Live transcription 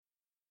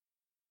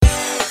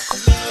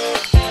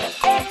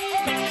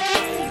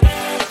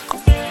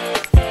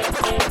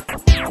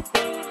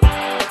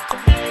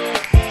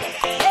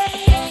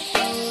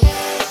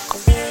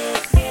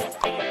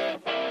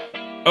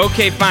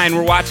Okay, fine.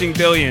 We're watching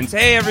Billions.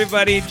 Hey,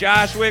 everybody.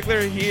 Josh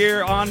Wickler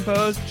here on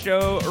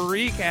Post-Show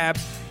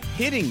Recaps,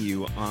 hitting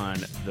you on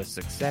the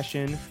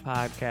Succession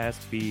podcast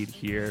feed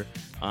here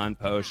on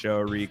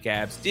Post-Show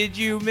Recaps. Did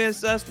you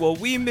miss us? Well,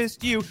 we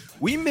missed you.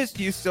 We missed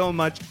you so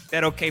much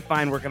that, okay,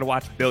 fine, we're going to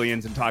watch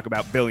Billions and talk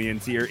about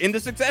Billions here in the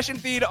Succession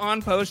feed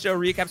on Post-Show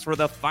Recaps for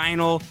the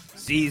final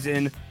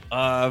season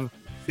of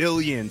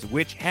Billions,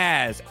 which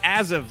has,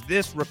 as of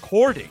this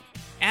recording,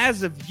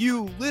 as of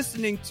you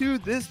listening to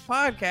this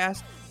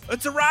podcast,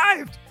 it's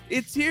arrived.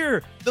 It's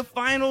here. The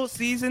final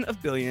season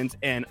of Billions.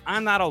 And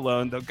I'm not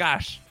alone, though.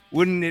 Gosh,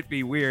 wouldn't it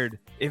be weird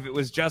if it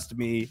was just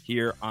me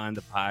here on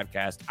the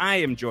podcast? I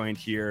am joined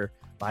here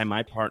by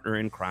my partner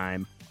in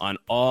crime on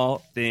all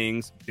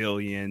things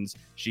Billions.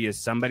 She is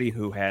somebody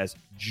who has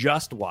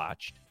just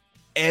watched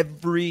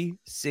every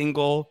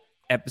single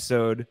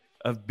episode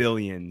of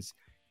Billions.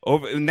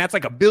 And that's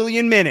like 1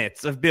 billion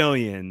minutes of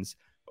Billions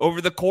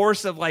over the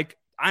course of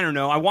I don't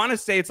know. I want to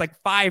say it's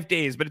 5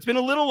 days, but it's been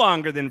a little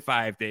longer than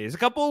 5 days, a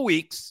couple of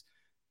weeks.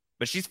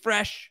 But she's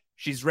fresh.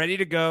 She's ready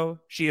to go.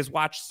 She has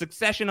watched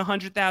Succession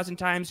 100,000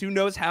 times. Who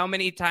knows how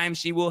many times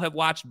she will have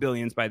watched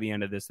Billions by the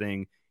end of this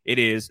thing. It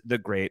is the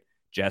great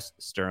Jess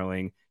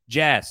Sterling.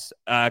 Jess,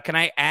 can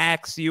I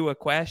ask you a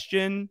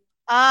question?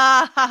 You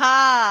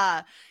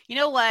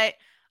know what?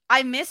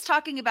 I miss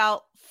talking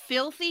about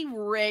filthy,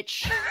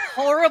 rich,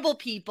 horrible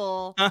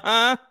people.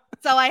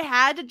 So I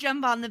had to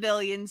jump on the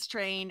Billions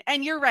train.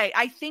 And you're right.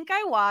 I think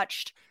I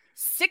watched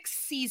 6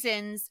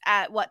 seasons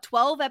at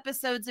 12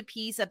 episodes a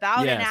piece,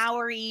 about an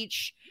hour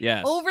each.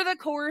 Yes. Over the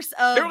course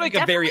of they're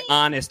a very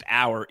honest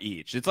hour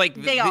each. It's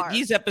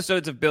these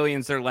episodes of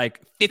Billions, they're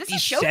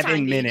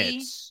 57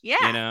 minutes. Baby.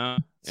 Yeah. You know?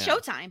 It's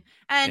showtime.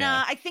 And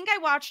I think I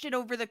watched it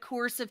over the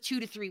course of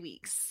 2 to 3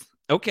 weeks.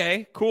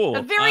 Okay, cool.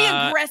 A very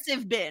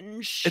aggressive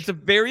binge. It's a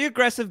very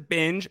aggressive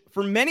binge.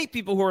 For many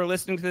people who are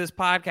listening to this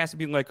podcast and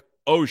being like,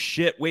 oh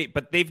shit, wait,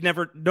 but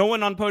no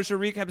one on Post-Show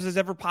Recaps has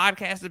ever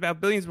podcasted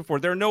about Billions before.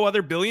 There are no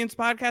other Billions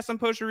podcasts on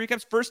Post-Show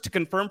Recaps. First, to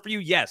confirm for you,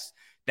 yes,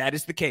 that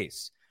is the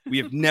case. We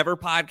have never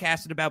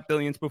podcasted about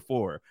Billions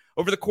before.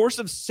 Over the course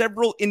of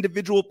several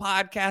individual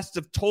podcasts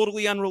of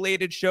totally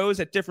unrelated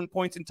shows at different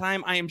points in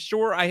time, I am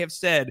sure I have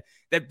said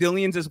that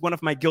Billions is one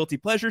of my guilty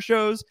pleasure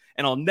shows,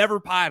 and I'll never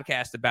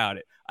podcast about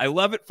it. I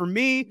love it for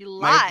me.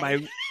 My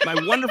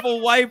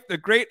wonderful wife, the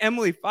great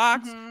Emily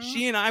Fox,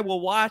 she and I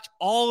will watch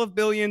all of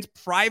Billions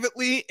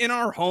privately in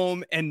our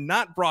home and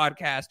not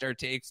broadcast our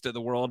takes to the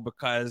world,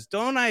 because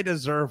don't I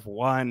deserve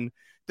one?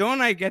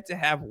 Don't I get to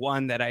have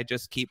one that I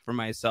just keep for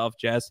myself,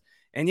 Jess?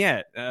 And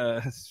yet,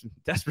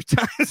 desperate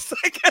times,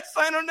 I guess.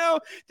 I don't know.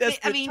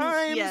 Desperate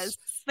times. Yes.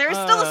 There's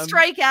still a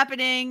strike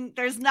happening.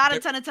 There's not a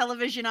ton of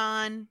television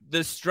on.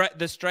 The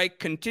strike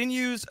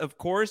continues, of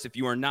course. If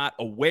you are not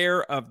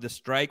aware of the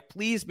strike,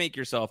 please make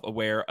yourself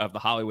aware of the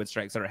Hollywood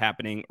strikes that are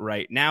happening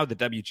right now. The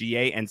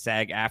WGA and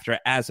SAG-AFTRA,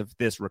 as of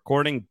this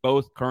recording,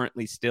 both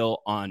currently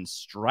still on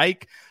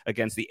strike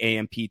against the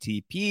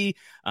AMPTP.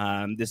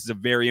 This is a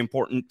very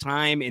important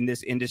time in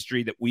this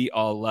industry that we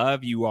all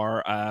love.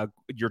 You're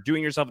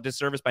doing yourself a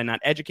disservice by not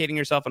educating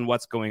yourself on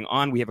what's going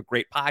on. We have a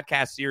great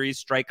podcast series,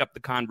 Strike Up the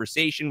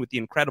Conversation, with the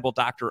incredible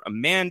Dr.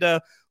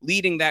 Amanda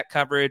leading that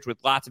coverage, with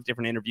lots of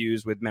different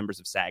interviews with members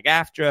of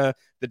SAG-AFTRA,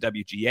 the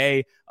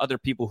WGA, other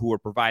people who are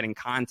providing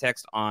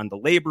context on the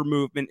labor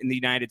movement in the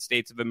United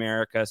States of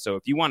America. So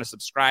if you want to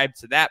subscribe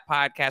to that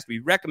podcast, we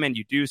recommend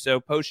you do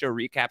so.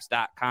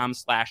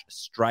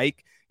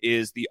 postshowrecaps.com/strike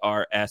is the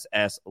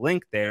RSS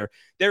link there.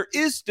 There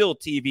is still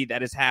TV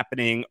that is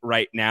happening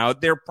right now.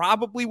 There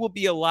probably will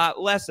be a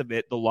lot less of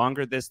it the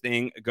longer this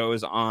thing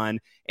goes on.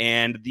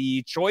 And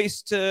the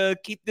choice to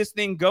keep this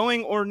thing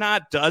going or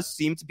not does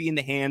seem to be in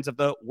the hands of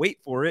the, wait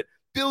for it,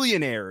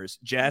 billionaires,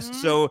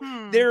 Jess. So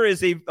there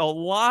is a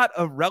lot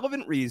of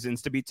relevant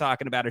reasons to be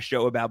talking about a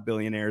show about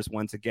billionaires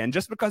once again.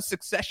 Just because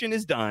Succession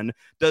is done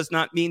does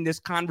not mean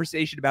this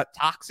conversation about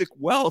toxic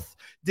wealth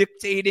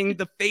dictating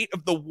the fate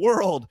of the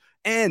world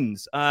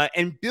ends.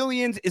 And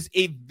Billions is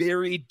a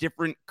very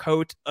different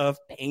coat of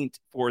paint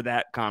for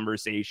that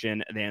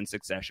conversation than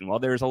Succession. While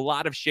there's a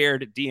lot of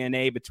shared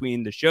DNA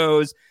between the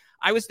shows,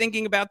 I was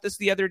thinking about this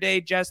the other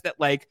day, Jess, that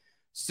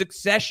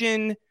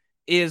Succession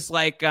is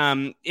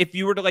if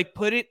you were to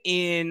put it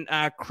in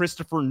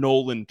Christopher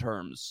Nolan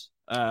terms.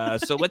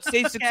 So let's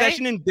say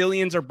Succession and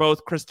Billions are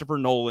both Christopher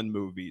Nolan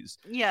movies.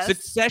 Yes.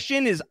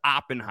 Succession is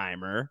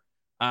Oppenheimer.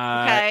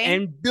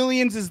 And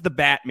Billions is the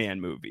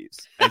Batman movies,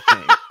 I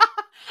think.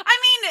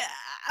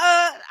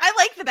 I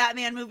like the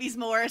Batman movies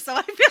more, so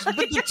I feel like...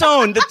 But the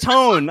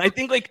tone. I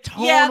think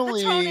tonally... Yeah,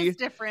 the tone is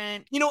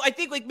different. I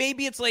think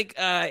maybe it's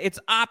it's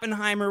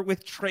Oppenheimer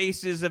with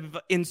traces of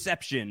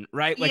Inception,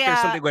 right? There's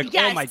something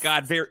oh my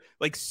God, very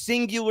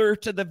singular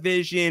to the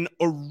vision,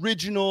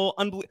 original,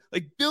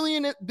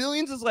 Billions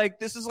is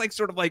this is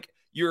sort of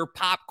your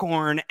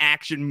popcorn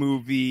action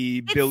movie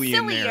it's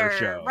billionaire sillier,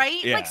 show,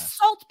 right? Yeah.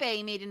 Salt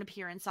Bae made an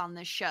appearance on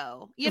this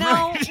show, you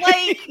know.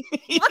 Right.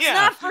 Let's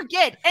not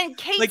forget. And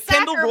Kate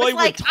Kendall Sacker Roy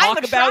was would talk I'm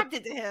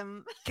attracted to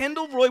him.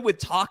 Kendall Roy would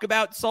talk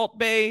about Salt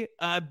Bae.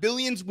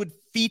 Billions would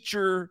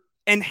feature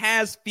and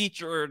has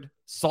featured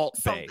Salt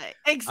Bae.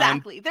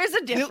 Exactly. There's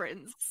a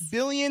difference.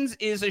 Billions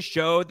is a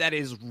show that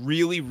is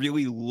really,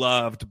 really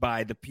loved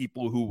by the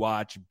people who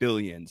watch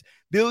Billions.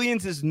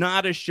 Billions is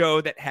not a show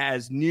that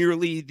has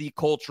nearly the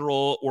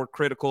cultural or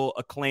critical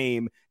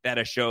acclaim that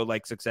a show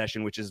like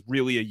Succession, which is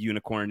really a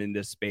unicorn in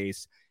this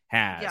space,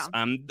 has.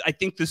 Yeah. I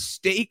think the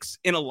stakes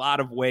in a lot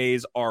of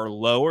ways are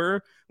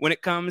lower when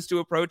it comes to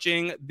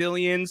approaching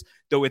Billions,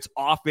 though it's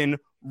often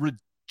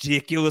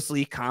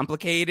ridiculously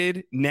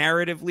complicated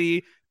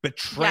narratively,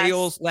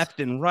 betrayals left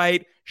and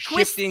right,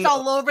 shifting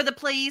all over the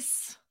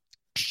place,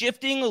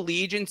 shifting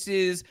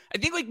allegiances. I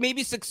think like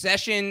maybe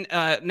Succession,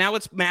 now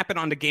let's map it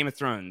onto Game of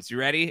Thrones. You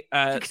ready?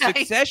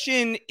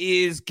 Succession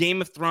is Game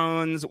of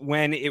Thrones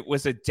when it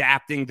was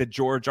adapting the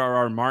George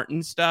R.R.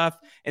 Martin stuff,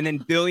 and then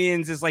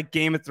Billions is like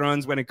Game of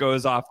Thrones when it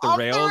goes off the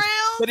rails.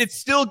 But it's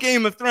still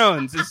Game of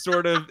Thrones is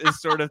sort of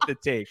the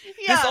take.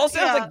 This all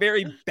sounds like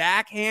very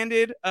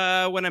backhanded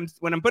when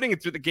I'm putting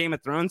it through the Game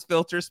of Thrones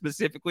filter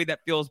specifically. That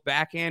feels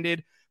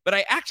backhanded. But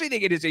I actually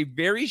think it is a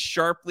very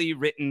sharply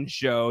written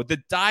show.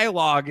 The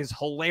dialogue is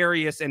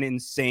hilarious and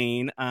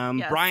insane.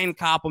 Brian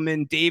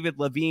Koppelman, David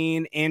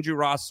Levine, Andrew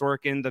Ross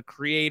Sorkin, the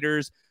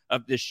creators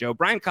of this show.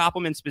 Brian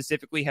Koppelman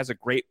specifically has a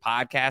great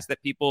podcast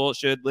that people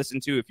should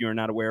listen to if you're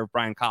not aware of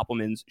Brian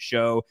Koppelman's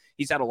show.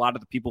 He's had a lot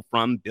of the people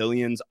from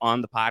Billions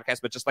on the podcast,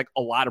 but just like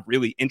a lot of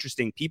really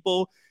interesting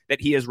people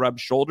that he has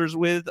rubbed elbows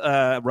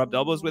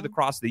with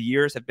across the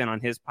years have been on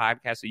his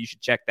podcast. So you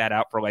should check that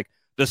out for like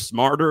the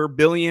smarter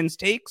Billions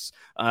takes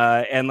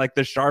and like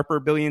the sharper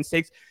Billions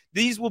takes.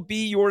 These will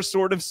be your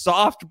sort of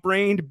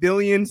soft-brained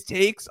Billions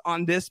takes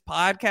on this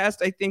podcast,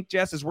 I think,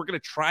 Jess, as we're going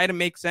to try to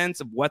make sense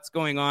of what's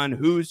going on,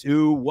 who's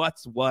who,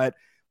 what's what.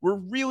 We're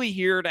really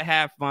here to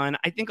have fun.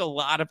 I think a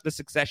lot of the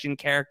Succession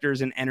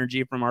characters and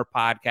energy from our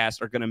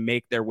podcast are going to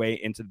make their way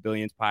into the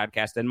Billions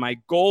podcast. And my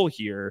goal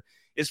here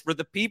is for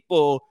the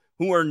people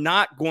who are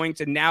not going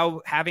to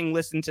now, having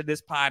listened to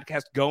this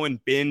podcast, go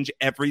and binge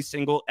every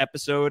single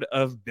episode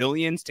of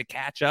Billions to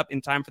catch up in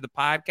time for the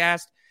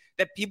podcast,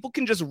 that people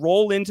can just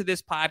roll into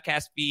this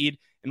podcast feed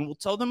and we'll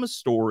tell them a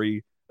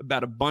story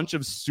about a bunch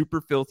of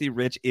super filthy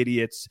rich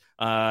idiots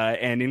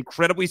and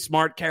incredibly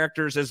smart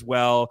characters as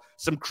well.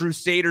 Some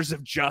crusaders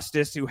of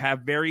justice who have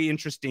very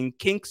interesting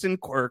kinks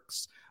and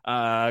quirks,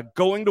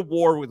 going to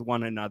war with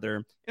one another.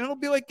 And it'll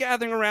be like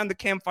gathering around the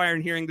campfire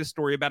and hearing the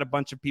story about a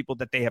bunch of people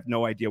that they have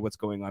no idea what's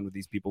going on with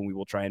these people. And we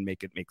will try and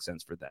make it make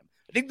sense for them.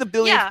 I think the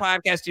Billions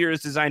podcast here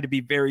is designed to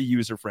be very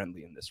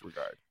user-friendly in this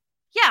regard.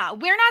 Yeah,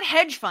 we're not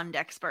hedge fund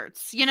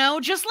experts,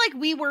 just like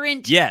we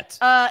weren't yet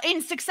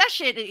in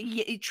Succession.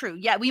 True.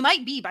 Yeah, we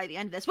might be by the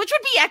end of this, which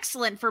would be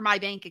excellent for my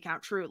bank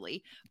account,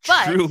 truly.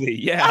 But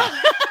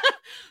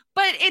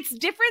but it's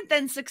different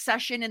than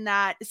Succession in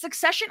that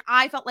Succession,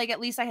 I felt like at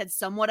least I had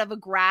somewhat of a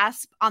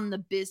grasp on the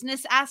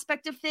business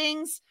aspect of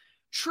things.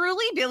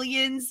 Truly,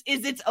 Billions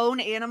is its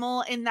own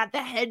animal in that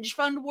the hedge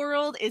fund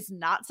world is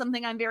not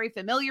something I'm very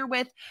familiar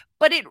with,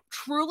 but it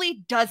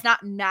truly does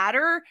not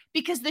matter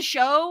because the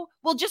show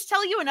will just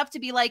tell you enough to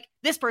be like,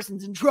 this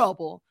person's in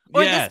trouble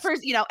or this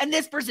person, and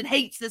this person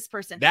hates this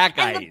person. That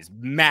guy is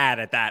mad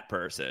at that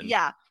person.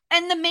 Yeah.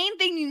 And the main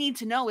thing you need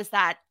to know is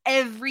that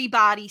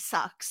everybody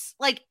sucks.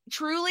 Like,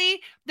 truly,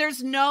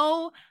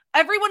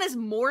 everyone is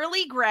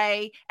morally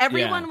gray.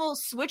 Everyone will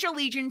switch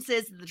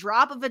allegiances at the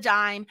drop of a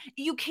dime.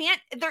 You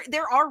can't,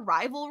 there are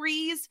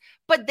rivalries,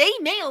 but they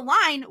may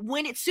align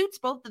when it suits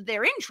both of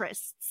their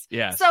interests.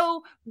 Yeah.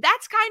 So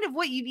that's kind of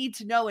what you need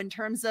to know in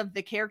terms of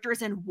the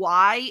characters and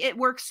why it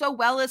works so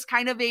well as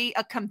kind of a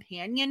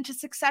companion to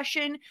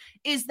Succession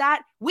is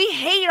that we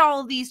hate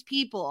all of these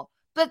people,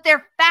 but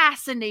they're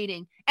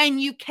fascinating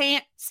and you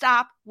can't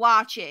stop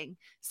watching.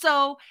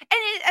 So,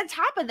 and on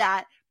top of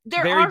that,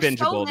 there very are bingeable,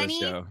 so many.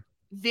 This show.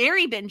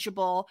 Very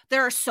bingeable.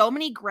 There are so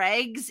many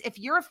Gregs. If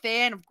you're a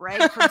fan of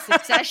Greg from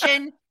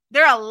Succession,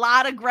 there are a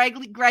lot of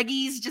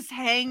Greggies just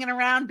hanging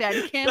around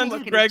Ben Kim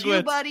looking at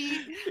you, buddy.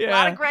 A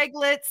lot of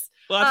Greglets.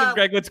 Lots of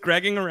Greglets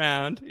gregging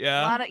around.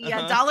 Yeah. A lot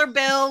of, Dollar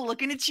Bill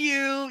looking at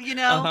you,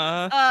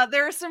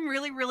 there are some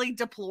really, really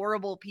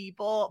deplorable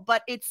people,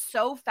 but it's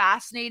so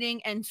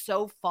fascinating and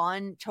so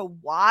fun to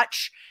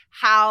watch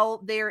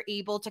how they're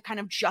able to kind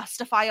of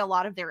justify a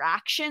lot of their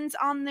actions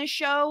on this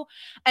show.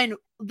 And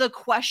the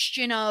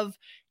question of,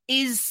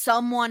 is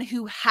someone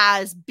who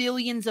has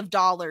billions of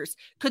dollars,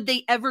 could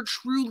they ever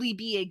truly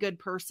be a good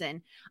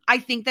person? I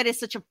think that is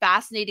such a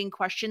fascinating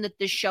question that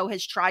this show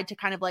has tried to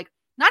kind of like,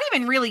 not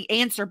even really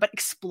answer, but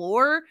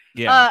explore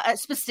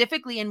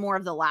specifically in more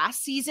of the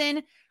last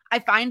season. I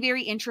find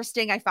very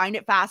interesting. I find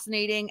it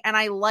fascinating. And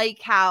I like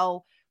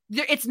how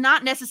it's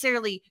not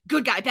necessarily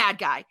good guy, bad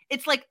guy.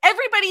 It's like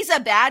everybody's a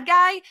bad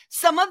guy.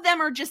 Some of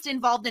them are just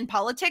involved in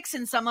politics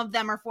and some of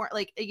them are for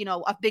like,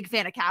 a big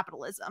fan of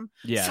capitalism.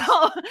 Yeah.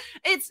 So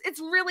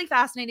it's really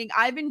fascinating.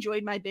 I've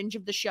enjoyed my binge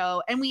of the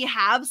show and we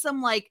have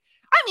some like,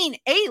 I mean,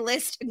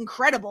 A-list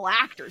incredible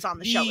actors on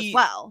the show as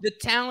well. The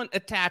talent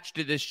attached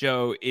to this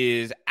show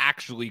is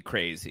actually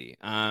crazy.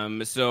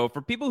 So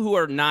for people who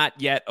are not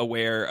yet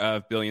aware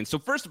of Billions, so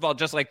first of all,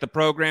 just like the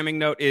programming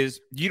note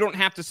is, you don't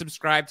have to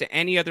subscribe to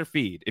any other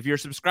feed. If you're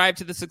subscribed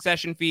to the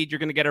Succession feed, you're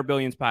going to get our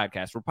Billions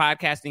podcast. We're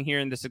podcasting here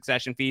in the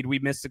Succession feed. We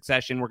missed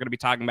Succession. We're going to be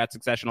talking about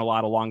Succession a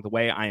lot along the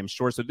way, I am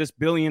sure. So this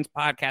Billions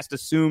podcast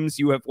assumes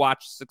you have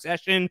watched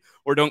Succession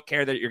or don't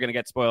care that you're going to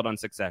get spoiled on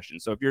Succession.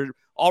 So if you're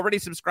already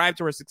subscribed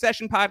to our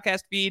Succession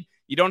podcast feed,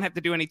 you don't have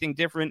to do anything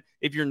different.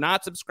 If you're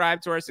not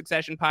subscribed to our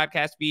Succession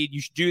podcast feed,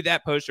 you should do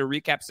that. Post Show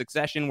Recap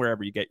Succession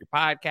wherever you get your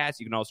podcasts.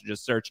 You can also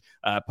just search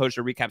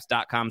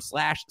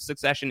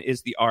postshowrecaps.com/Succession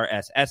is the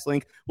RSS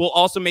link. We'll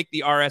also make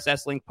the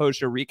RSS link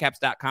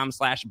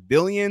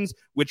postshowrecaps.com/billions,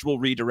 which will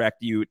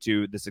redirect you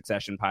to the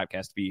Succession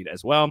podcast feed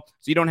as well.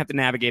 So you don't have to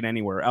navigate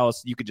anywhere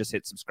else. You could just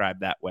hit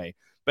subscribe that way.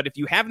 But if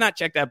you have not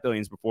checked out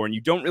Billions before and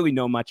you don't really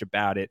know much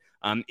about it,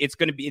 it's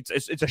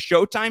a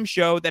Showtime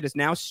show that is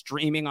now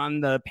streaming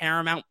on the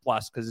Paramount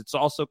Plus, because it's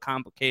also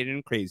complicated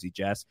and crazy,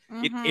 Jess.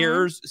 Mm-hmm. It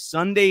airs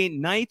Sunday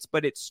nights,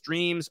 but it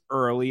streams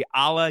early,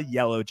 a la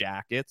Yellow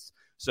Jackets.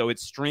 So it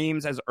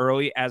streams as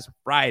early as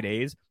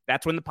Fridays.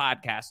 That's when the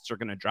podcasts are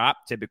going to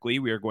drop. Typically,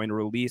 we are going to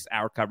release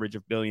our coverage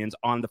of Billions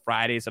on the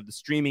Fridays of the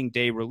streaming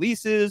day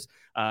releases.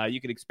 You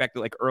can expect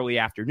it like early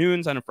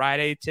afternoons on a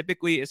Friday,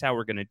 typically, is how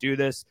we're going to do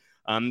this.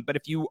 But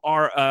if you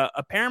are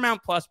a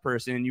Paramount Plus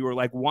person and you were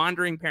like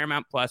wandering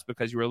Paramount Plus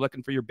because you were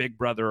looking for your Big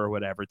Brother or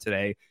whatever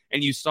today,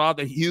 and you saw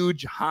the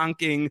huge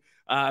honking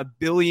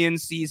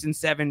Billions season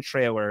 7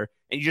 trailer,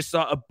 and you just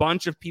saw a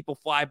bunch of people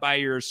fly by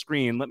your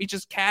screen, let me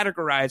just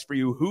categorize for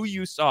you who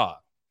you saw.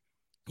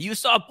 You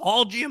saw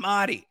Paul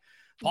Giamatti.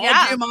 Paul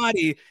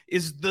Giamatti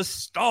is the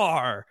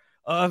star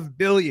of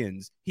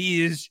Billions.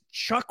 He is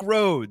Chuck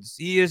Rhodes.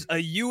 He is a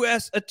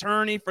U.S.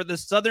 attorney for the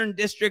Southern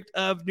District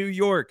of New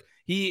York.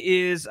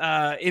 He is,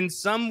 in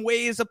some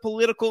ways, a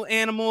political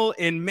animal.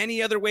 In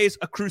many other ways,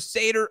 a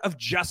crusader of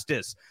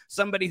justice.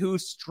 Somebody who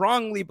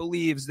strongly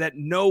believes that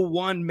no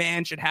one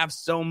man should have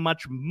so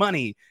much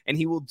money. And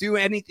he will do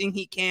anything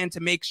he can to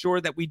make sure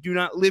that we do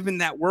not live in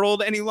that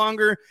world any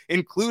longer,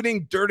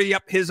 including dirty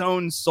up his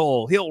own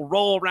soul. He'll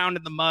roll around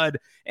in the mud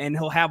and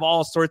he'll have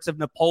all sorts of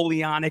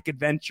Napoleonic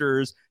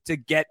adventures to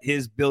get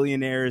his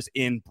billionaires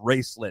in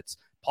bracelets.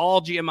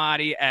 Paul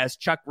Giamatti as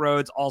Chuck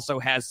Rhodes also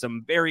has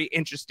some very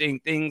interesting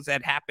things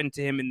that happened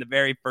to him in the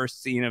very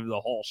first scene of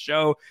the whole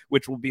show,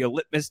 which will be a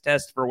litmus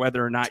test for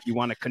whether or not you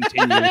want to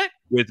continue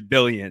with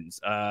Billions.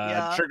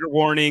 Trigger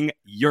warning,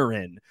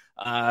 urine.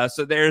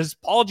 So there's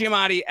Paul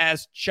Giamatti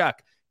as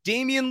Chuck.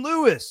 Damian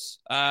Lewis,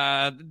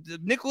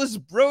 Nicholas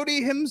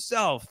Brody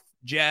himself,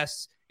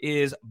 Jess,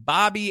 is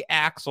Bobby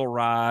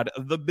Axelrod,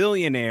 the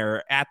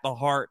billionaire at the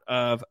heart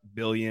of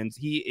Billions.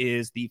 He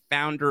is the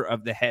founder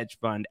of the hedge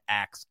fund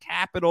Axe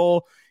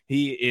Capital.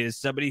 He is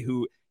somebody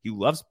who he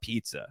loves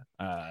pizza.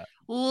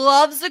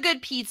 Loves a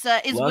good pizza,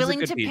 is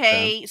willing to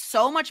pay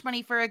so much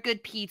money for a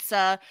good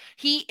pizza.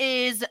 He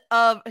is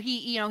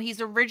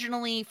he's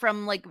originally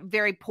from like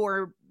very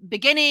poor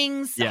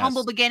beginnings,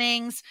 humble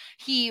beginnings.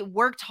 He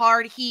worked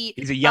hard.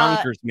 He's a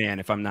Yonkers man,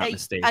 if I'm not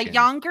mistaken. A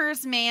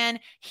Yonkers man.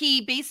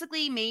 He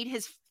basically made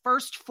his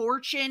first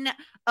fortune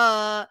in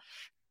a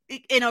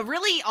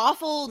really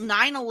awful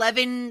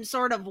 9/11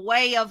 sort of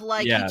way of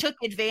like, he took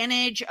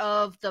advantage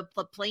of the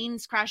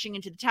planes crashing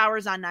into the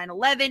towers on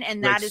 9/11,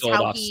 and that is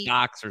how he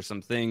stocks or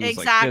some things.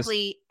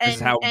 Exactly. Like this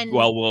is how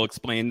we'll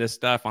explain this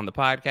stuff on the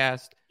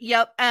podcast.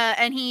 Yep.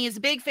 And he is a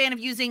big fan of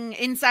using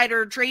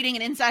insider trading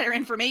and insider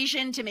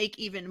information to make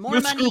even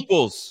more money.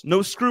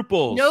 No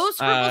scruples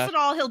at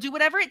all. He'll do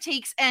whatever it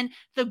takes. And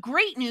the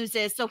great news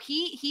is, so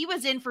he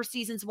was in for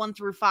seasons 1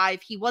 through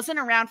 5. He wasn't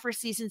around for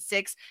season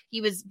 6.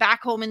 He was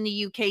back home in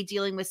the UK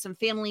dealing with some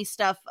family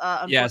stuff.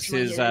 Yes,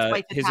 his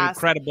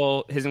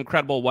incredible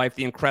wife,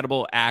 the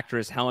incredible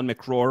actress Helen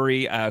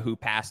McCrory, who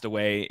passed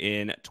away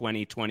in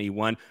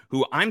 2021,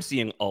 who I'm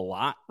seeing a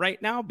lot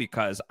right now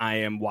because I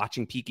am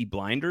watching Peaky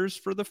Blinders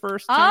for the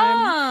first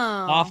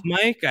time off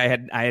mic. I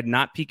had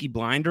not Peaky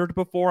Blindered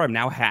before. I'm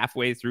now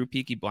halfway through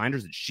Peaky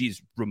Blinders, and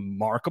she's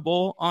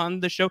remarkable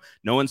on the show.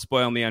 No one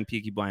spoil me on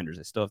Peaky Blinders.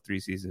 I still have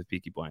 3 seasons of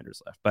Peaky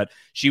Blinders left. But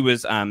she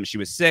was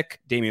sick.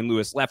 Damian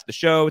Lewis left the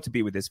show to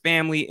be with his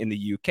family in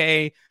the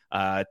UK.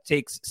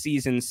 Takes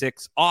season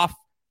 6 off.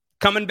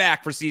 Coming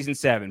back for season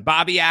 7.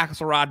 Bobby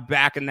Axelrod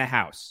back in the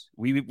house.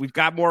 We've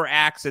got more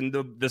Axe, and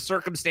the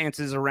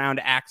circumstances around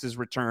Axe's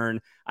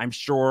return, I'm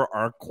sure,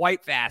 are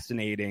quite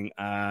fascinating.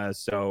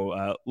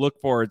 So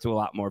look forward to a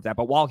lot more of that.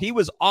 But while he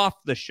was off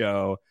the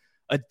show,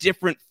 a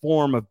different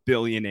form of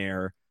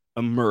billionaire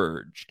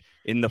emerged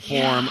in the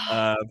form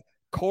of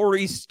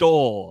Corey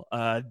Stoll,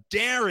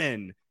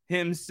 Darren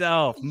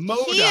himself,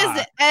 MODOK. He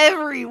is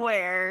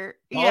everywhere.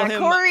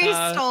 Corey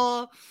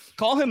Stoll.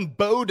 Call him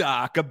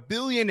MODOK, a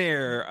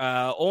billionaire,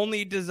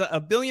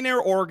 a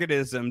billionaire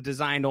organism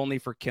designed only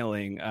for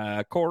killing.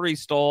 Corey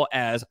Stoll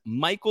as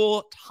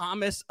Michael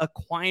Thomas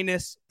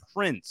Aquinas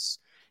Prince.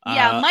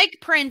 Yeah, Mike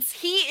Prince,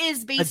 he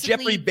is basically a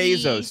Jeffrey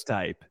Bezos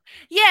type.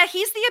 Yeah,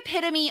 he's the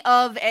epitome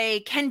of a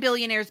can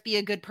billionaires be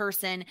a good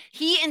person.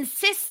 He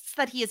insists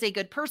that he is a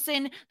good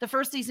person. The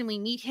first season we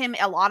meet him,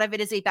 a lot of it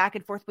is a back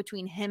and forth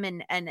between him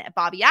and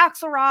Bobby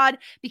Axelrod,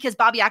 because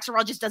Bobby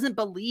Axelrod just doesn't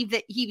believe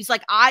that. He was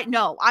like, I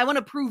want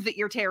to prove that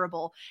you're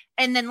terrible.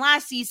 And then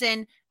last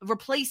season,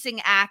 replacing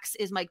Axe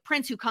is Mike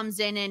Prince, who comes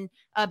in and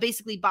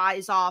basically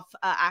buys off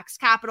Axe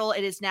Capital.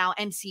 It is now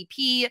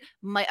MCP,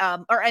 Mike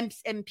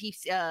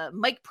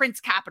Prince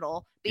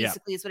Capital,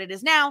 basically is what it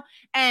is now.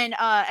 And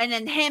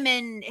then him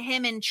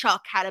and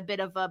Chuck had a bit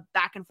of a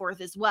back and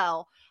forth as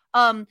well.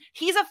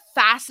 He's a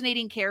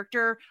fascinating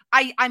character.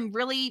 I'm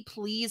really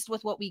pleased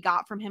with what we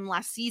got from him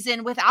last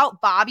season.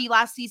 Without Bobby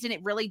last season,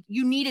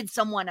 you needed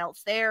someone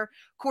else there.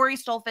 Corey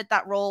Stoll fit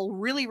that role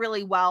really,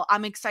 really well.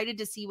 I'm excited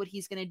to see what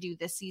he's going to do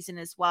this season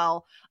as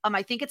well.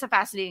 I think it's a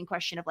fascinating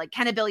question of like,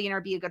 can a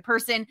billionaire be a good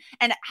person,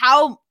 and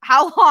how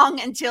long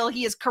until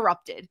he is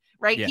corrupted,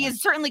 right? Yeah. He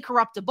is certainly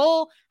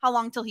corruptible. How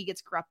long till he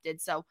gets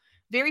corrupted? So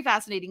very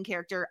fascinating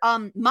character.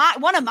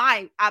 One of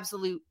my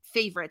absolute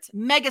favorites,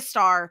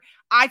 megastar.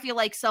 I feel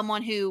like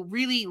someone who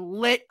really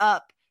lit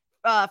up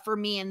for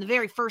me in the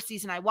very first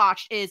season I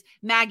watched is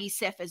Maggie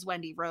Siff as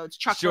Wendy Rhodes.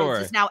 Chuck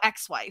Rhodes is now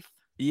ex-wife.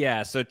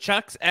 Yeah, so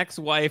Chuck's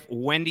ex-wife,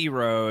 Wendy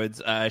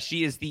Rhodes,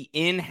 she is the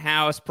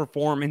in-house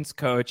performance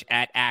coach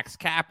at Axe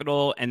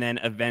Capital, and then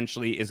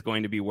eventually is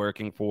going to be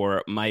working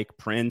for Mike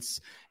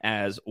Prince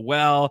as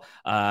well.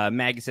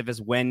 Maggie Siff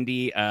is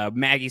Wendy.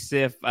 Maggie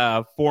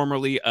Siff,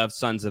 formerly of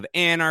Sons of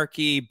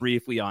Anarchy,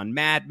 briefly on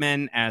Mad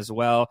Men as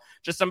well.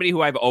 Just somebody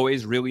who I've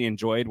always really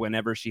enjoyed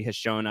whenever she has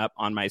shown up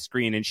on my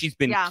screen, and she's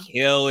been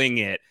killing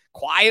it.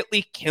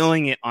 Quietly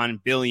killing it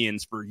on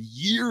Billions for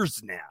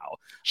years now.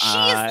 She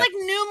is like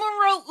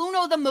numero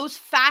uno, the most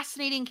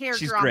fascinating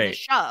character on the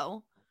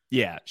show.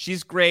 Yeah,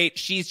 she's great.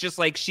 She's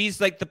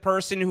like the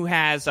person who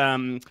has I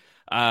don't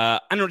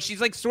know,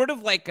 she's like sort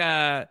of like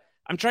I'm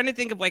trying to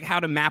think of like how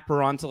to map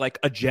her onto like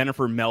a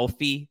Jennifer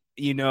Melfi.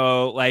 You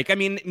know, like, I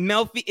mean,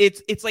 Melfi,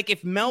 it's like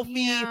if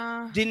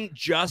Melfi didn't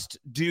just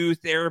do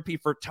therapy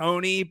for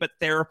Tony, but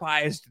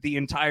therapized the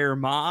entire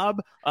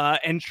mob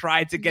and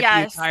tried to get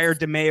the entire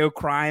DeMeo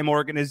crime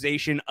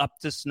organization up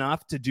to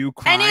snuff to do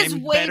crime and is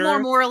way more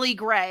morally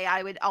gray,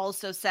 I would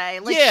also say.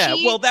 Like,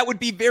 well, that would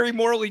be very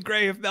morally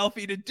gray of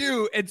Melfi to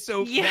do. And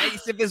so Maggie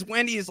Siff as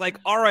Wendy is like,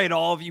 all right,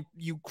 all of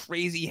you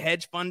crazy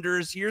hedge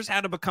funders, here's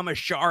how to become a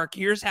shark.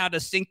 Here's how to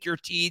sink your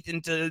teeth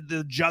into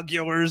the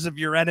jugulars of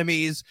your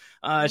enemies.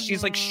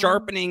 She's like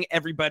sharpening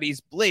everybody's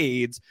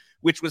blades,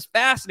 which was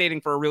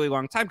fascinating for a really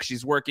long time because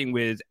she's working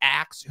with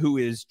Axe, who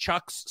is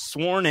Chuck's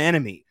sworn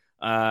enemy.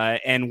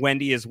 And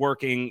Wendy is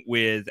working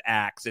with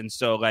Axe. And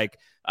so like,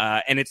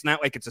 and it's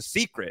not like it's a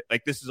secret.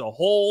 Like this is a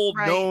whole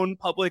known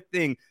public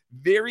thing,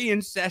 very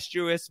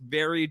incestuous,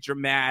 very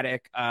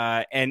dramatic.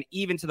 And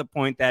even to the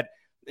point that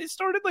they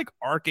started like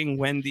arcing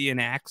Wendy and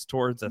Axe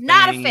towards a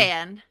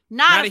thing.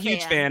 Not a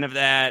huge fan of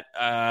that.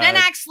 Then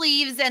Axe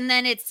leaves, and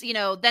then it's,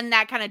 then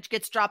that kind of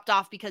gets dropped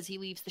off because he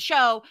leaves the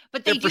show.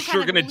 But they're for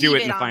sure going to do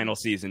it in the final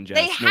season, Jess.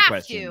 They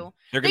have to.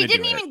 They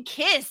didn't even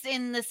kiss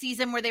in the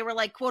season where they were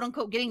like, quote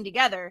unquote, getting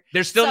together.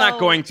 They're still not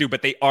going to,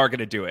 but they are going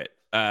to do it.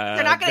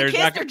 They're not going to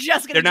kiss. They're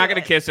just going to. They're not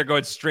going to kiss. They're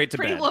going straight to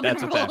Pretty bed.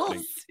 That's what's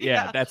happening.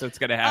 Yeah, that's what's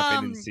going to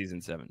happen in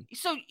season 7.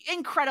 So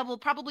incredible.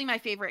 Probably my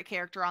favorite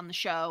character on the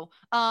show.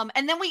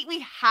 And then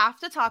we have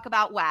to talk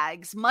about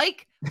Wags.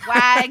 Mike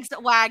Wags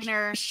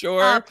Wagner.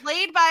 Sure.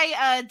 Played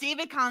by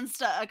David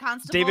Constable.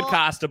 David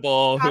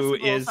Costable, who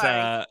is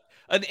an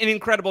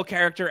incredible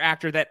character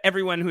actor that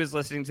everyone who is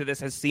listening to this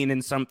has seen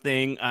in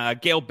something.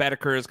 Gail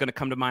Bedecker is going to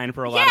come to mind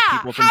for a lot of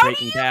people from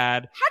Breaking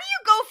Bad. How do you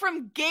go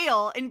from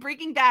Gail in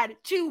Breaking Bad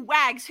to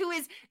Wags, who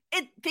is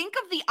think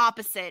of the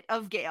opposite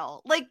of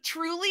Gail, like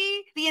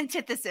truly the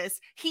antithesis.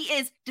 He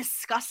is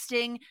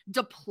disgusting,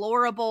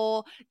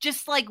 deplorable,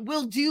 just like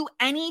will do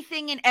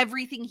anything and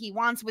everything he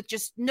wants with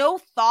just no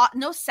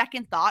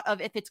second thought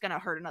of if it's going to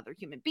hurt another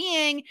human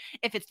being,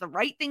 if it's the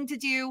right thing to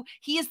do.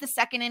 He is the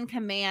second in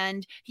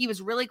command. He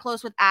was really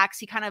close with Axe.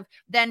 He kind of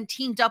then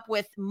teamed up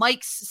with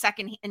Mike's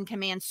second in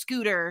command,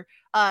 Scooter,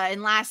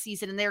 in last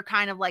season, and they're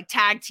kind of like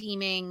tag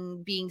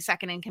teaming, being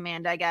second in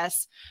command, I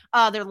guess.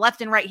 They're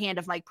left and right hand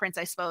of Mike Prince,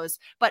 I suppose.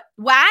 But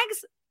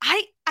Wags,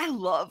 I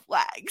love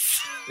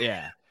Wags.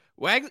 Yeah.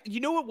 Wags,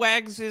 you know what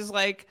Wags is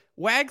like?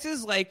 Wags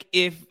is like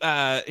if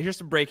here's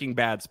some Breaking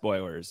Bad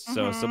spoilers.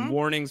 So some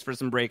warnings for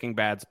some Breaking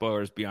Bad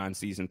spoilers beyond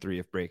season 3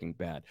 of Breaking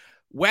Bad.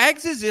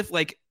 Wags is if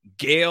like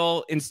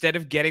Gail, instead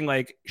of getting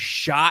like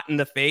shot in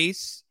the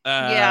face,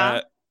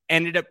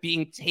 ended up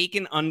being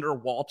taken under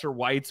Walter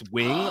White's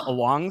wing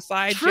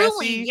alongside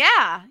Jesse.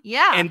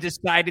 Yeah. And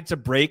decided to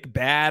break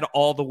bad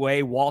all the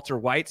way Walter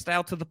White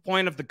style to the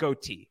point of the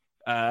goatee.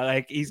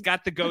 Like he's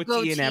got the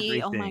goatee and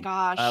everything. Oh my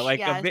gosh!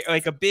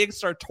 Like a big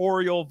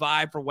sartorial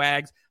vibe for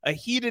Wags. A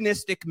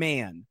hedonistic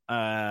man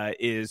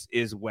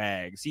is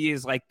Wags. He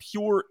is like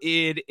pure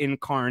id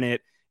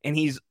incarnate, and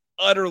he's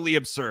utterly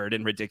absurd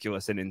and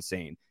ridiculous and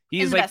insane.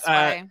 He's like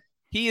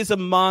He is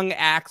among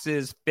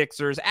Axe's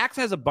fixers. Axe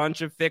has a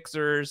bunch of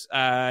fixers.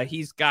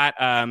 He's got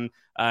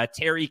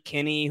Terry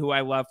Kinney, who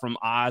I love from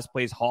Oz,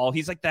 plays Hall.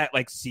 He's like that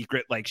like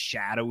secret, like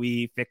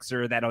shadowy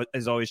fixer that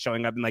is always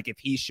showing up. And like if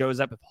he shows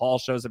up, if Hall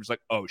shows up, it's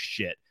like, oh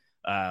shit.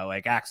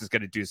 Like Axe is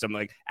going to do something.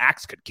 Like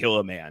Axe could kill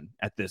a man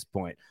at this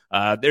point.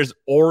 There's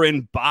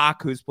Oren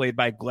Bach, who's played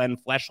by Glenn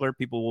Fleshler.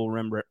 People will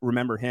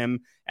remember him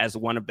as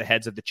one of the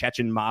heads of the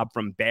Chechen mob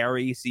from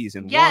Barry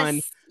season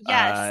 1.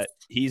 Yes.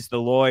 He's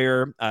the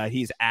lawyer.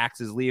 He's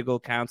Axe's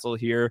legal counsel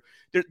here.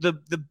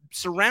 The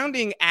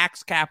surrounding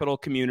Axe Capital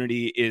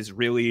community is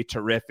really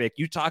terrific.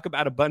 You talk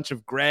about a bunch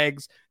of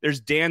Gregs.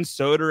 There's Dan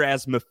Soder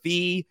as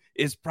Mafee,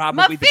 is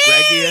probably the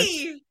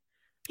Greggiest.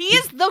 He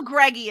is the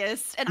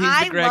Greggiest, and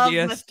I love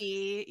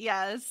Mafee.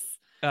 Yes.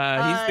 He's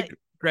the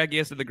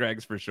Greggiest of the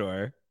Gregs for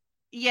sure.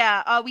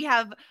 Yeah, we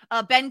have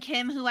Ben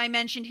Kim, who I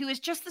mentioned, who is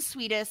just the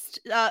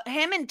sweetest.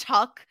 Him and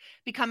Tuck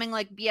becoming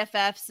like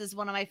BFFs is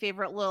one of my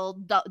favorite little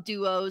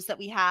duos that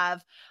we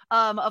have.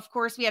 Of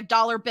course, we have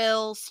Dollar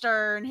Bill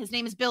Stern. His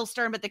name is Bill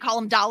Stern, but they call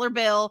him Dollar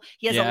Bill.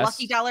 He has a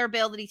lucky dollar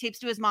bill that he tapes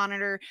to his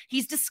monitor.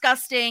 He's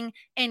disgusting.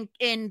 And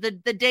in the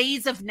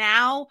days of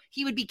now,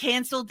 he would be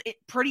canceled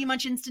pretty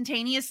much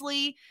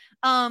instantaneously.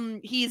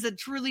 He's a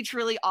truly,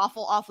 truly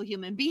awful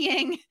human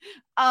being.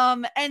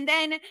 And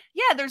then,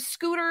 there's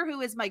Scooter,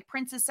 who is Mike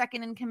Prince's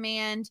second in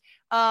command.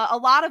 A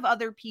lot of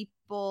other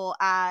people.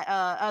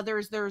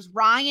 There's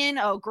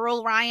Ryan,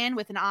 girl Ryan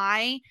with an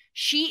I.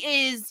 She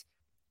is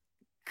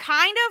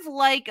kind of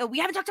like, we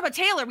haven't talked about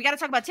Taylor. We got to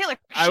talk about Taylor.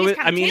 She's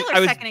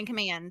Taylor's second in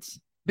command.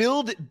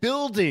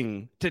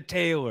 Building to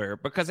Taylor,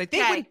 because I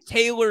think when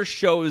Taylor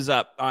shows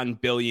up on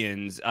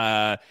Billions,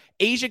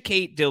 Asia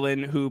Kate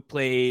Dillon, who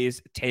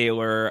plays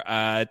Taylor,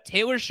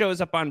 Taylor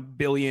shows up on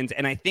Billions,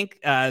 and I think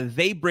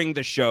they bring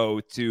the show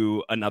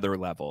to another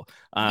level.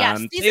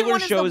 Yes, Taylor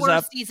shows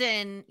up.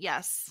 Season,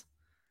 yes,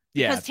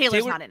 because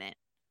Taylor's not in it.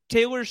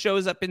 Taylor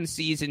shows up in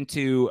season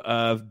 2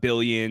 of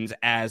Billions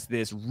as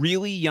this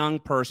really young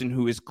person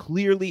who is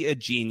clearly a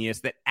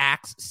genius that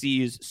Axe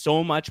sees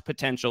so much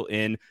potential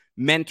in,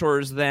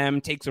 mentors them,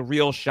 takes a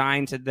real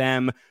shine to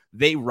them.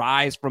 They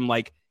rise from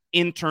like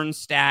intern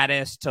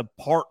status to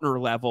partner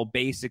level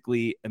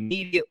basically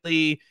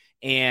immediately.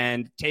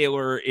 And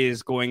Taylor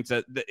is going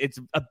to, it's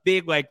a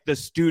big, like the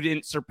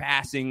student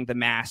surpassing the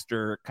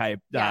master kind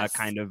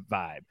of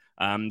vibe.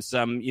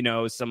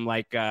 Some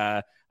like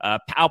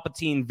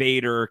Palpatine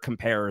Vader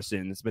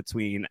comparisons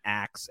between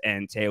Axe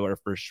and Taylor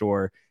for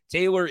sure.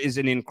 Taylor is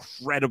an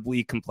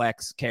incredibly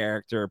complex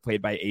character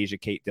played by Asia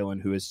Kate Dillon,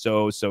 who is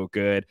so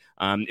good.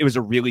 It was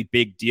a really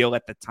big deal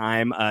at the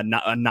time, a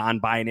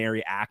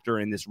non-binary actor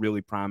in this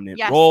really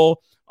prominent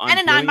role. And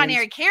a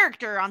non-binary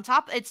character on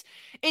top.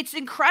 It's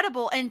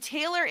incredible. And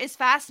Taylor is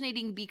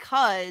fascinating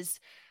because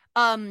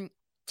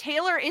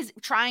Taylor is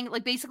trying,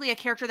 like, basically a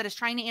character that is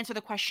trying to answer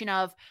the question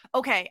of,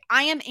 okay,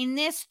 I am in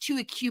this to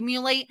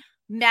accumulate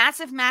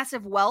massive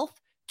wealth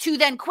to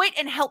then quit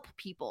and help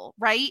people,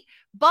 right?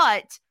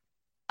 But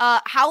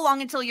how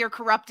long until you're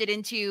corrupted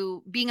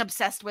into being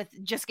obsessed with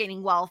just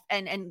gaining wealth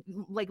and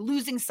like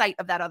losing sight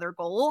of that other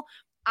goal?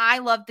 I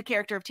love the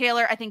character of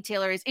Taylor. I think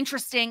Taylor is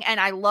interesting, and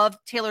I love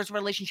Taylor's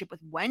relationship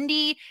with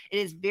Wendy. It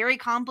is very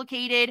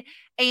complicated.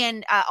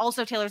 And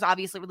also Taylor's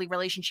obviously really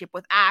relationship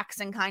with Axe,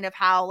 and kind of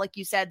how, like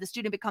you said, the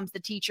student becomes the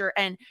teacher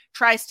and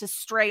tries to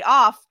stray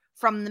off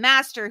from the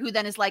master, who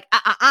then is like,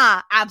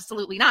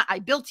 absolutely not. I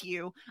built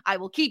you. I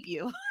will keep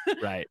you.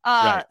 Right.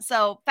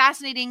 So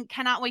fascinating.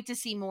 Cannot wait to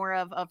see more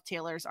of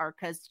Taylor's arc,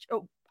 because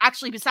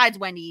actually, besides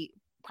Wendy,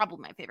 probably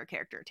my favorite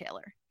character,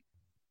 Taylor.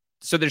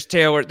 So there's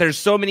Taylor. There's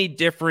so many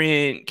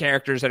different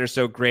characters that are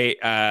so great.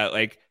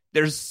 Like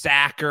there's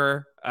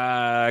Sacker,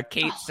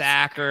 Kate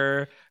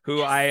Sacker, who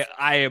yes.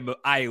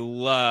 I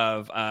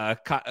love.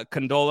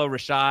 Condola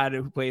Rashad,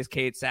 who plays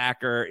Kate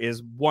Sacker,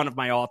 is one of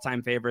my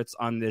all-time favorites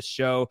on this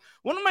show.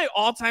 One of my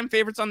all-time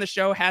favorites on the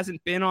show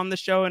hasn't been on the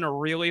show in a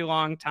really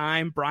long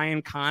time.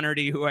 Brian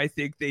Connerty, who I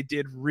think they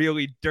did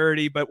really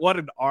dirty, but what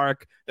an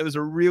arc. That was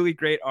a really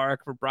great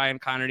arc for Brian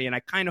Connerty, and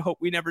I kind of hope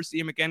we never see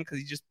him again because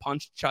he just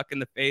punched Chuck in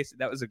the face.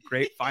 That was a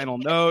great final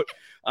note.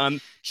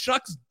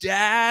 Chuck's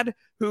dad,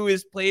 who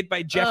is played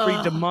by Jeffrey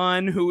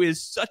DeMunn, who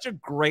is such a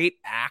great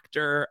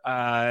actor.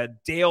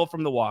 Dale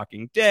from The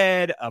Walking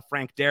Dead,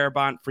 Frank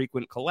Darabont,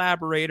 frequent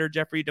collaborator,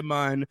 Jeffrey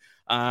DeMunn,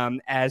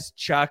 as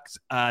Chuck's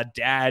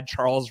dad,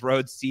 Charles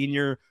Rhodes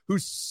Sr., who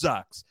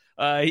sucks.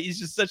 He's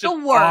just such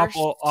an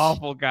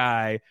awful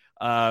guy.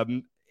 I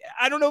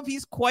don't know if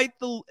he's quite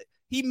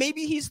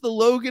maybe he's the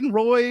Logan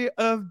Roy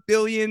of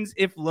Billions,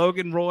 if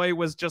Logan Roy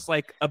was just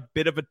like a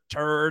bit of a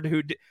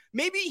turd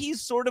maybe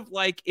he's sort of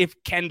like if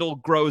Kendall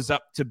grows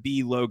up to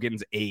be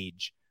Logan's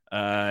age,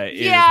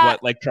 is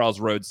what like Charles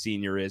Rhodes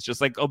Sr. is,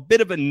 just like a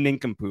bit of a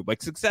nincompoop,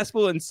 like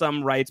successful in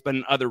some rights, but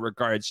in other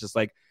regards, just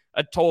like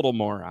a total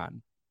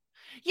moron.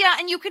 Yeah,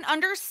 and you can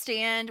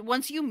understand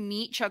once you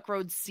meet Chuck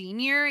Rhodes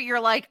Sr.,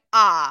 you're like,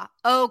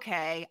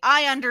 okay,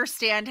 I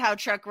understand how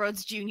Chuck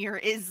Rhodes Jr.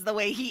 is the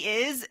way he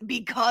is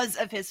because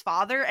of his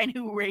father and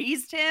who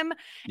raised him.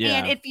 Yeah.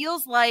 And it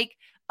feels like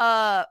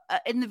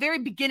in the very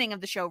beginning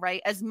of the show,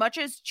 right? As much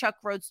as Chuck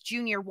Rhoades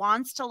Jr.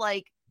 wants to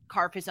like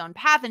carve his own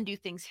path and do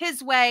things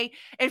his way,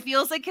 it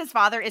feels like his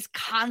father is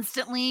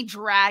constantly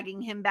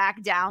dragging him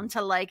back down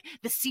to like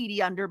the seedy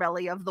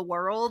underbelly of the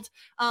world.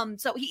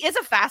 So he is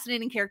a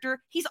fascinating character.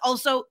 He's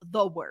also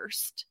the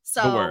worst.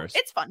 So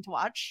it's fun to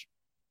watch.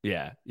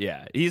 Yeah.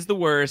 He's the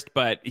worst,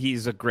 but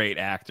he's a great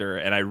actor,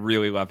 and I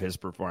really love his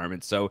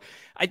performance. So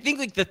I think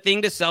like the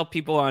thing to sell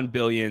people on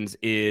Billions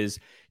is,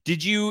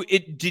 did you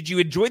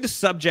enjoy the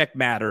subject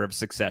matter of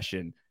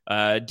Succession?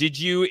 Did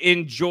you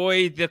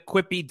enjoy the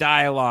quippy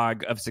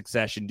dialogue of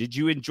Succession? Did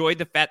you enjoy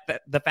the fact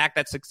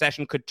that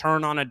Succession could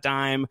turn on a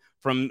dime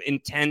from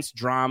intense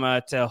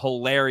drama to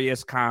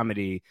hilarious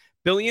comedy?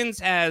 Billions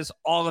has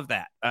all of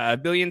that.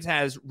 Billions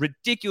has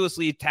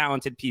ridiculously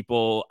talented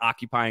people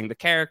occupying the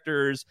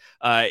characters.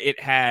 It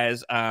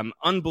has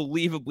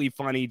unbelievably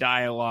funny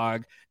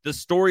dialogue. The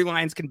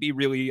storylines can be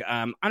really,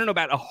 I don't know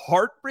about a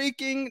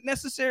heartbreaking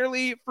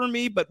necessarily for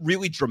me, but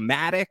really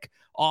dramatic.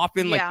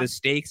 Often, like the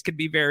stakes could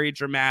be very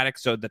dramatic.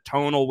 So the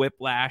tonal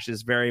whiplash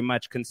is very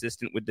much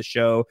consistent with the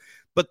show.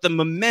 But the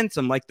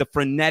momentum, like the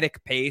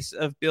frenetic pace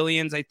of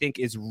Billions, I think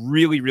is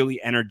really,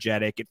 really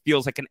energetic. It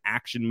feels like an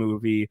action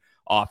movie.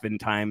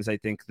 Oftentimes, I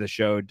think the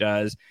show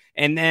does.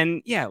 And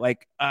then,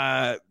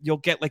 you'll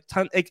get like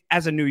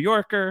as a New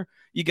Yorker,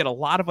 you get a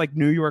lot of like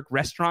New York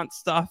restaurant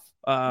stuff.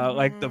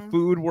 Like the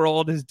food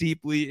world is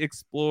deeply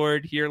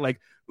explored here. Like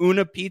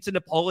Una Pizza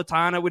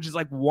Napolitana, which is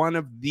like one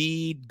of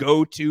the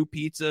go-to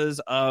pizzas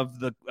of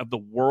the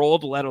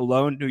world, let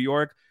alone New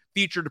York,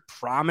 featured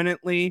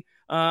prominently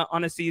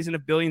on a season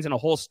of Billions, and a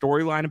whole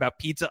storyline about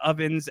pizza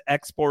ovens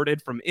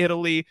exported from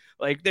Italy.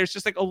 Like there's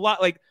just like a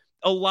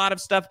lot of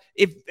stuff.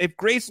 If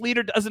Grace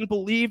Leader doesn't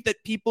believe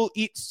that people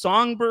eat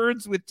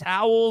songbirds with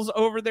towels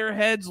over their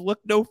heads, look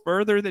no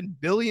further than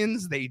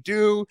Billions. They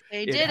do.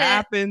 It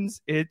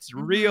happens. It's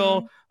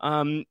real.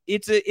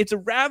 It's a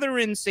rather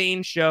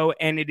insane show,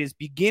 and it is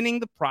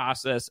beginning the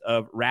process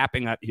of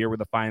wrapping up here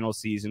with a final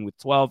season with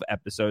 12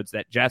 episodes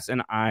that Jess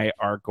and I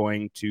are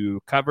going to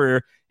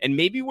cover. And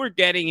maybe we're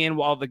getting in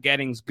while the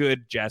getting's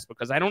good, Jess,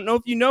 because I don't know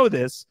if you know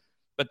this,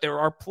 but there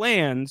are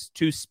plans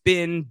to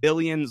spin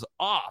Billions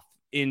off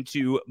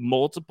into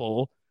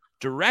multiple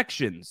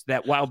directions.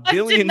 That while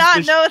Billions, I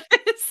did not know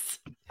this.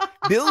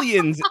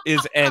 Billions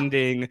is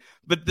ending,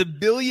 but the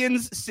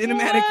Billions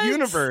cinematic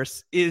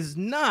universe is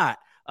not.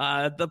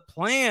 The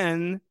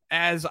plan,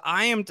 as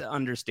I am to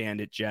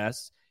understand it,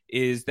 Jess,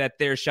 is that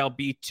there shall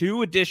be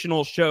 2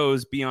 additional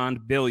shows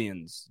beyond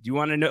Billions. Do you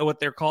want to know what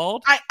they're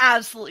called? I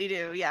absolutely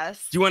do.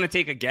 Yes. Do you want to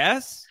take a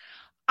guess?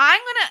 I'm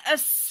going to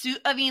assume,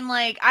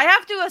 I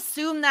have to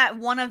assume that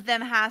one of them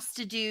has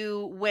to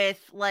do with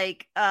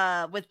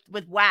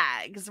with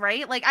Wags,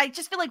 right? Like, I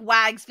just feel like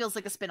Wags feels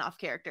like a spin-off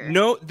character.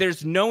 No,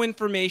 there's no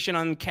information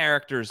on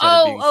characters.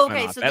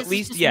 Okay. So at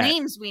least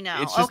names we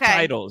know. It's just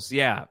titles.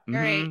 Yeah. Mm-hmm.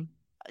 All right.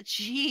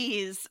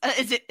 Jeez.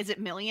 Is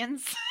it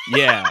Millions?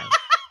 Yeah.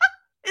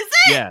 Is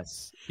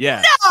it?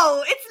 Yes.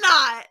 No, it's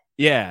not.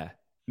 Yeah.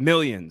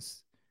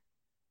 Millions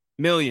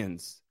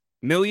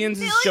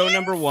is show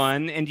number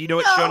 1, and do you know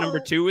what show number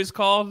 2 is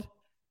called?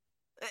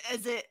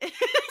 Is it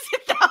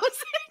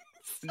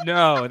Thousands?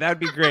 No, that'd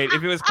be great.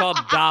 If it was called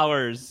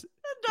Dollars,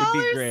 would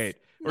be great.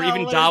 Or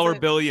even Dollar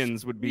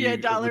Billions would be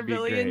Dollar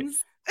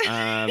Billions.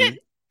 Great.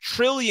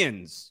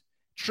 Trillions.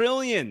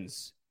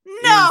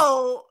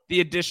 No. The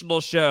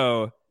additional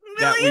show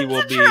that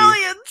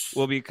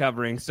we'll be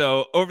covering.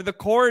 So over the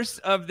course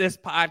of this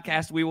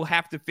podcast, we will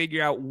have to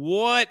figure out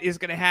what is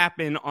going to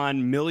happen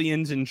on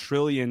Millions and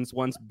Trillions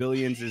once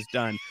Billions is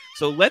done.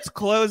 So let's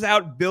close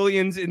out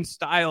Billions in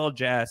style,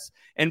 Jess,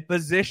 and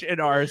position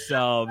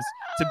ourselves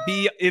to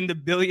be in the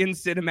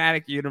Billions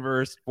cinematic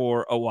universe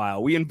for a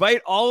while. We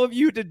invite all of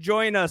you to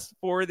join us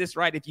for this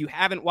ride. If you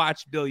haven't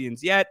watched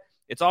Billions yet,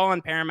 it's all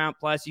on Paramount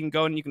Plus. You can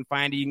go and you can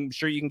find it. I'm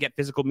sure you can get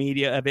physical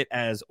media of it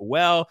as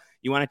well.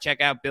 You want to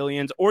check out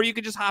Billions, or you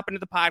could just hop into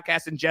the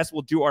podcast, and Jess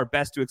will do our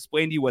best to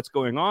explain to you what's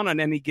going on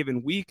any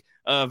given week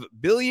of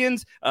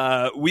Billions.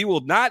 We will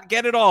not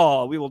get it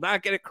all. We will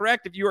not get it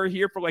correct. If you are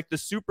here for like the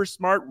super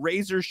smart,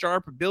 razor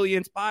sharp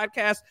Billions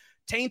podcast,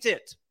 taint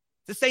it.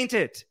 Saint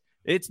it.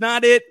 It's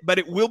not it, but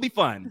it will be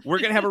fun. We're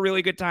going to have a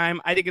really good time.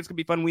 I think it's going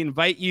to be fun. We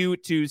invite you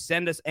to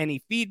send us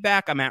any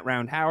feedback. I'm at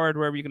Round Howard,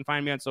 wherever you can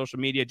find me on social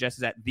media. Jess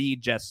is at the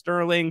Jess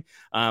Sterling.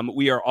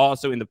 We are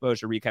also in the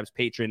Post Show Recaps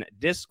patron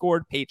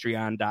Discord,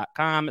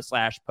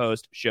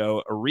 patreon.com/post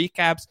show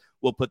recaps.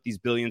 We'll put these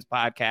Billions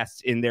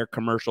podcasts in there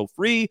commercial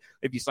free.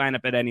 If you sign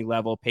up at any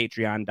level,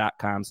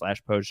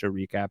 patreon.com/post show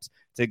recaps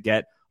to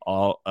get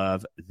all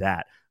of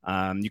that.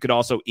 You could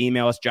also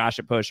email us, Josh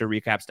at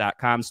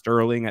postshowrecaps.com,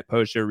 Sterling at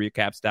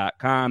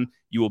postshowrecaps.com.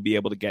 You will be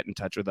able to get in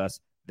touch with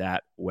us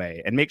that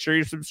way. And make sure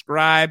you're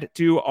subscribed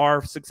to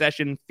our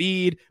Succession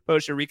feed.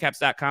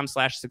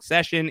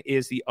 postshowrecaps.com/succession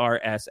is the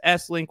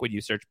RSS link when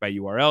you search by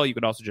URL. You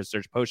could also just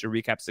search Post Show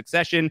Recap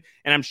Succession,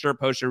 and I'm sure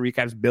Post Show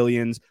Recaps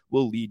Billions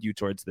will lead you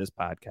towards this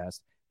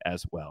podcast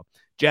as well.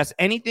 Jess,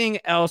 anything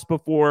else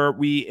before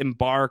we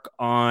embark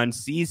on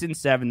season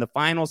 7, the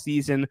final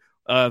season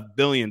of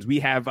Billions. We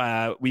have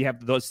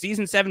the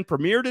season 7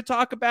 premiere to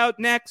talk about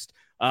next.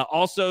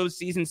 Also,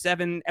 season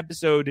 7,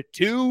 episode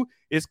 2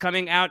 is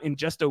coming out in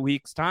just a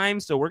week's time.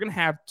 So we're going to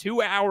have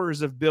 2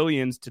 hours of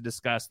Billions to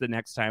discuss the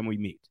next time we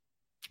meet.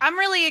 I'm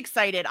really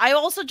excited. I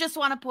also just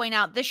want to point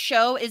out this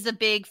show is a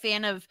big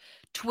fan of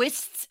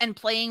twists and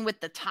playing with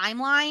the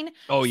timeline.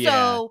 Oh, yeah.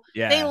 So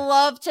they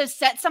love to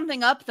set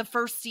something up the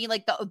first scene,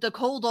 like the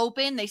cold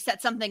open, they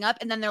set something up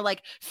and then they're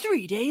like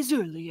 3 days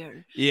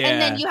earlier. Yeah.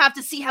 And then you have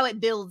to see how it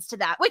builds to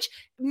that, which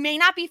may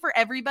not be for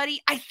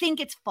everybody. I think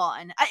it's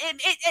fun.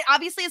 It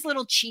obviously is a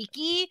little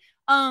cheeky,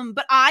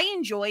 but I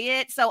enjoy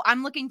it. So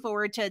I'm looking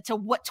forward to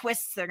what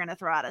twists they're going to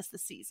throw at us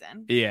this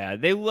season. Yeah,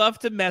 they love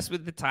to mess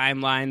with the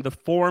timeline. The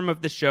form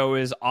of the show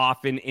is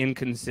often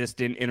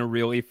inconsistent in a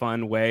really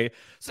fun way.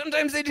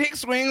 Sometimes they take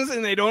swings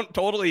and they don't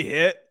totally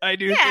hit. I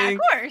do think. Yeah, of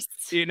course.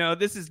 You know,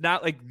 this is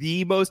not like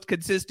the most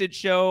consistent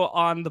show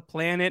on the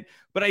planet,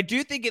 but I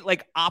do think it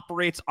like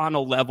operates on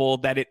a level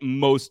that it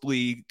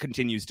mostly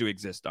continues to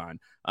exist on.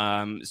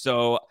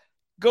 So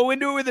go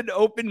into it with an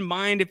open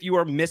mind if you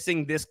are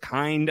missing this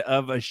kind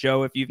of a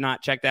show, if you've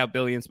not checked out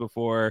Billions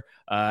before.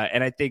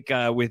 And I think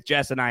with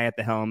Jess and I at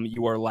the helm,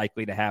 you are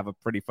likely to have a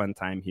pretty fun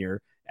time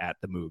here at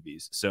the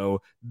movies.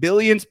 So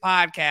Billions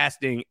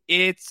podcasting,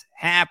 it's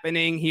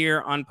happening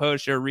here on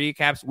Post Show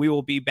Recaps. We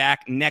will be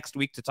back next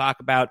week to talk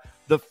about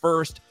the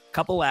first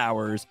couple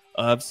hours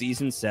of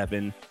season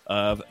 7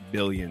 of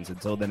Billions.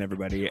 Until then,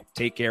 everybody,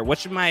 take care. What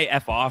should my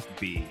F off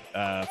be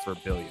for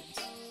Billions?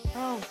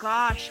 Oh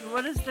gosh,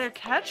 what is their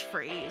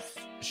catchphrase?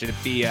 Should it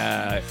be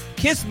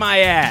kiss my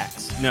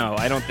ass? No,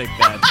 I don't think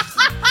that's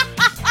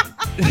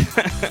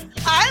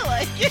I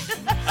like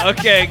it.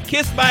 Okay,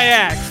 kiss my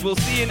axe. We'll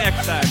see you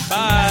next time.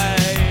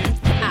 Bye.